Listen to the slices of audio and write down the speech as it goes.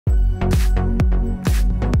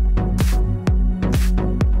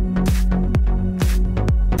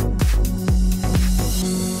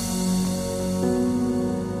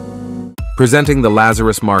Presenting the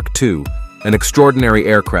LAZARUS Mark II, an extraordinary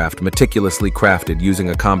aircraft meticulously crafted using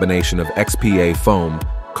a combination of XPA foam,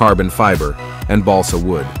 carbon fiber, and balsa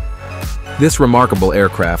wood. This remarkable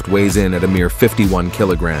aircraft weighs in at a mere 51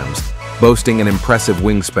 kilograms, boasting an impressive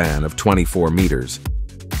wingspan of 24 meters.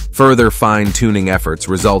 Further fine-tuning efforts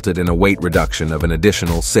resulted in a weight reduction of an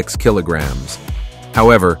additional 6 kilograms.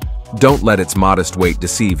 However, don't let its modest weight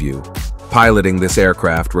deceive you. Piloting this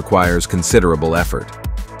aircraft requires considerable effort.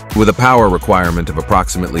 With a power requirement of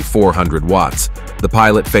approximately 400 watts, the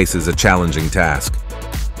pilot faces a challenging task.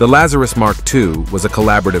 The LAZARUS Mark II was a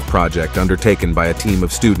collaborative project undertaken by a team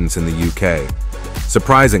of students in the UK.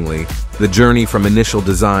 Surprisingly, the journey from initial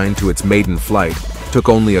design to its maiden flight took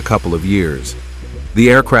only a couple of years. The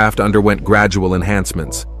aircraft underwent gradual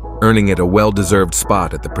enhancements, earning it a well-deserved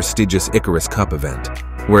spot at the prestigious Icarus Cup event,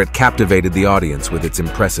 where it captivated the audience with its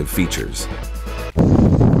impressive features.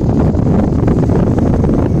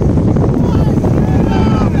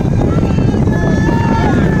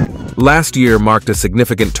 Last year marked a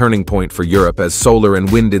significant turning point for Europe as solar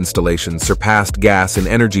and wind installations surpassed gas and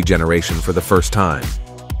energy generation for the first time.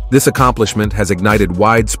 This accomplishment has ignited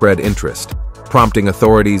widespread interest, prompting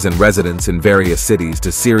authorities and residents in various cities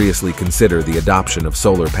to seriously consider the adoption of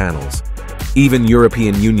solar panels. Even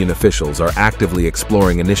European Union officials are actively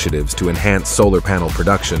exploring initiatives to enhance solar panel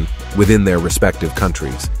production within their respective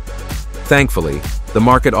countries. Thankfully, the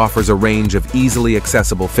market offers a range of easily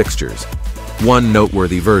accessible fixtures. One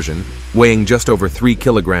noteworthy version, weighing just over 3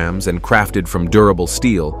 kilograms and crafted from durable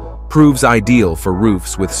steel, proves ideal for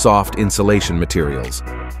roofs with soft insulation materials.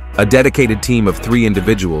 A dedicated team of 3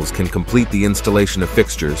 individuals can complete the installation of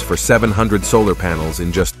fixtures for 700 solar panels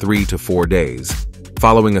in just 3 to 4 days,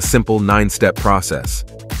 following a simple 9-step process.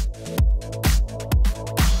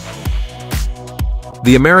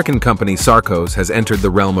 The American company SARCOS has entered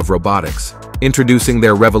the realm of robotics, introducing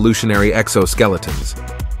their revolutionary exoskeletons.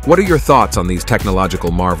 What are your thoughts on these technological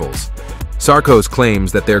marvels? SARCOS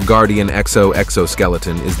claims that their Guardian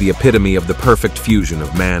exoskeleton is the epitome of the perfect fusion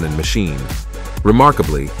of man and machine.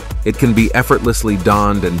 Remarkably, it can be effortlessly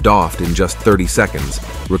donned and doffed in just 30 seconds,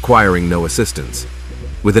 requiring no assistance.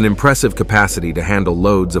 With an impressive capacity to handle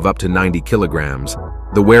loads of up to 90 kilograms,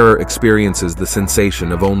 the wearer experiences the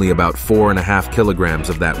sensation of only about 4.5 kilograms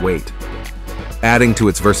of that weight. Adding to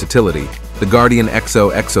its versatility, the Guardian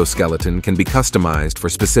exoskeleton can be customized for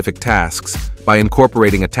specific tasks by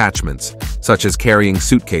incorporating attachments, such as carrying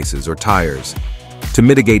suitcases or tires. To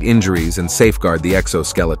mitigate injuries and safeguard the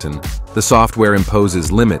exoskeleton, the software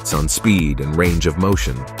imposes limits on speed and range of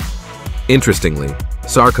motion. Interestingly,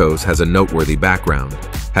 SARCOS has a noteworthy background,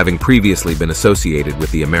 having previously been associated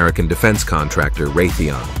with the American defense contractor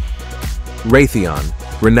Raytheon. Raytheon,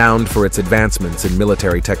 renowned for its advancements in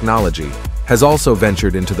military technology, has also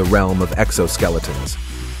ventured into the realm of exoskeletons.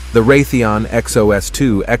 The Raytheon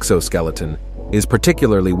XOS-2 exoskeleton is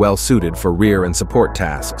particularly well-suited for rear and support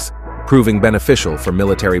tasks, proving beneficial for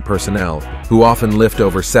military personnel who often lift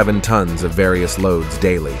over 7 tons of various loads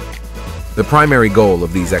daily. The primary goal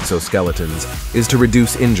of these exoskeletons is to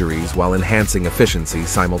reduce injuries while enhancing efficiency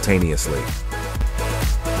simultaneously.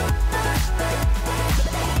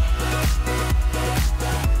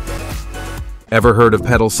 Ever heard of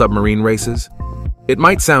pedal submarine races? It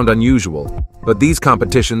might sound unusual, but these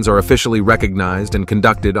competitions are officially recognized and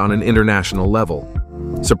conducted on an international level.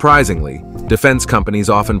 Surprisingly, defense companies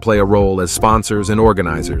often play a role as sponsors and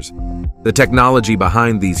organizers. The technology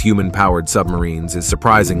behind these human-powered submarines is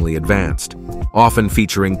surprisingly advanced, often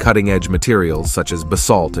featuring cutting-edge materials such as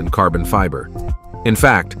basalt and carbon fiber. In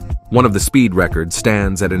fact, one of the speed records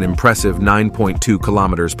stands at an impressive 9.2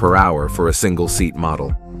 kilometers per hour for a single-seat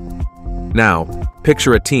model. Now,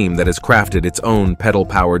 picture a team that has crafted its own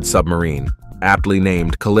pedal-powered submarine, aptly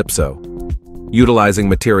named Calypso. Utilizing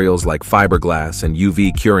materials like fiberglass and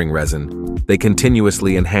UV curing resin, they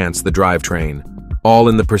continuously enhance the drivetrain, all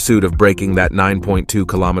in the pursuit of breaking that 9.2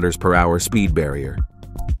 kilometers per hour speed barrier.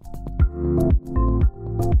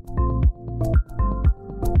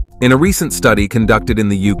 In a recent study conducted in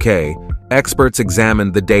the UK, experts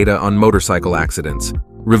examined the data on motorcycle accidents,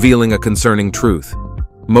 revealing a concerning truth.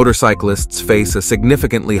 Motorcyclists face a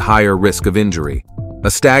significantly higher risk of injury,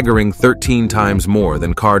 a staggering 13 times more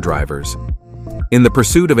than car drivers. In the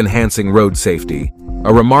pursuit of enhancing road safety,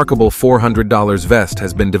 a remarkable $400 vest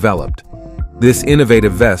has been developed. This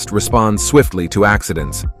innovative vest responds swiftly to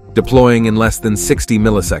accidents, deploying in less than 60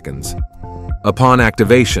 milliseconds. Upon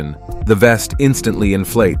activation, the vest instantly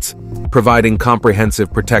inflates, providing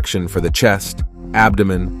comprehensive protection for the chest,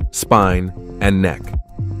 abdomen, spine, and neck.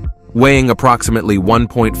 Weighing approximately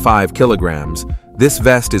 1.5 kilograms, this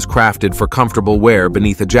vest is crafted for comfortable wear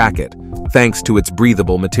beneath a jacket, thanks to its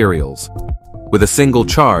breathable materials. With a single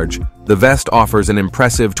charge, the vest offers an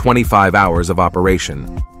impressive 25 hours of operation.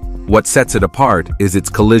 What sets it apart is its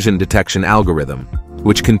collision detection algorithm,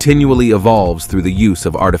 which continually evolves through the use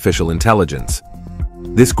of artificial intelligence.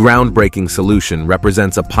 This groundbreaking solution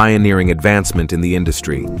represents a pioneering advancement in the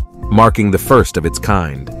industry, marking the first of its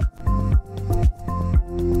kind.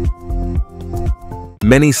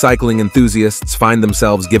 Many cycling enthusiasts find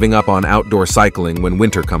themselves giving up on outdoor cycling when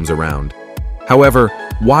winter comes around. However,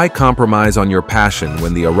 why compromise on your passion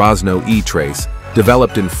when the AROSNO e-Trace,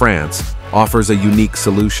 developed in France, offers a unique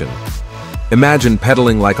solution? Imagine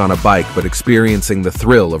pedaling like on a bike but experiencing the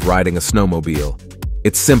thrill of riding a snowmobile.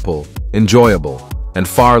 It's simple, enjoyable, and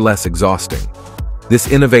far less exhausting. This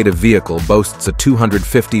innovative vehicle boasts a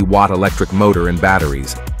 250-watt electric motor and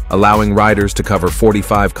batteries, allowing riders to cover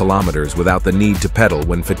 45 kilometers without the need to pedal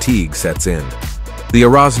when fatigue sets in. The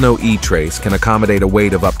AROSNO e-Trace can accommodate a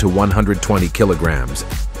weight of up to 120 kilograms,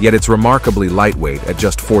 yet it's remarkably lightweight at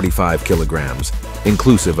just 45 kilograms,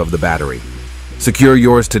 inclusive of the battery. Secure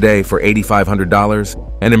yours today for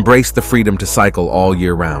 $8,500 and embrace the freedom to cycle all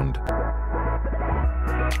year round.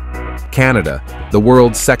 Canada, the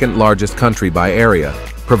world's second-largest country by area,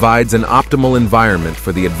 provides an optimal environment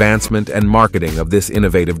for the advancement and marketing of this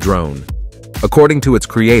innovative drone. According to its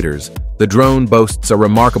creators, the drone boasts a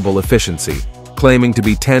remarkable efficiency, claiming to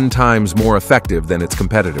be 10 times more effective than its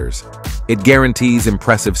competitors. It guarantees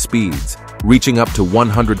impressive speeds, reaching up to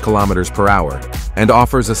 100 kilometers per hour, and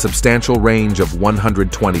offers a substantial range of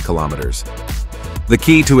 120 kilometers. The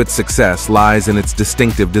key to its success lies in its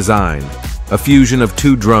distinctive design, a fusion of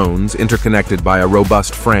two drones interconnected by a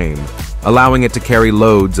robust frame, allowing it to carry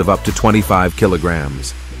loads of up to 25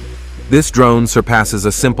 kilograms. This drone surpasses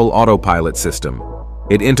a simple autopilot system.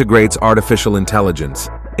 It integrates artificial intelligence,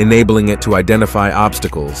 enabling it to identify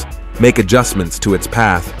obstacles, make adjustments to its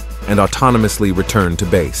path, and autonomously return to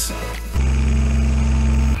base.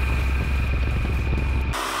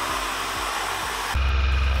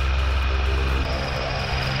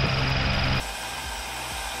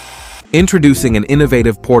 Introducing an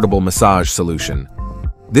innovative portable massage solution.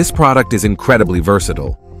 This product is incredibly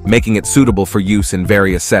versatile, making it suitable for use in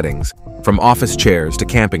various settings, from office chairs to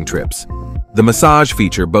camping trips. The massage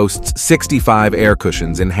feature boasts 65 air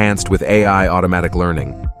cushions enhanced with AI automatic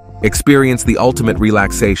learning. Experience the ultimate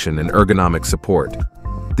relaxation and ergonomic support.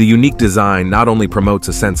 The unique design not only promotes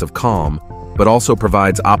a sense of calm, but also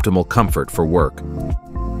provides optimal comfort for work.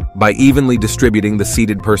 By evenly distributing the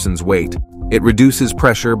seated person's weight, it reduces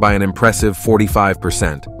pressure by an impressive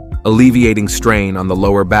 45%, alleviating strain on the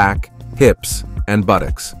lower back, hips, and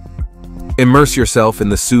buttocks. Immerse yourself in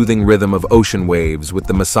the soothing rhythm of ocean waves with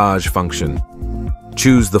the massage function.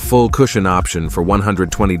 Choose the full cushion option for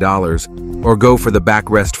 $120 or go for the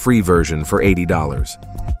backrest-free version for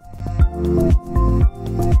 $80.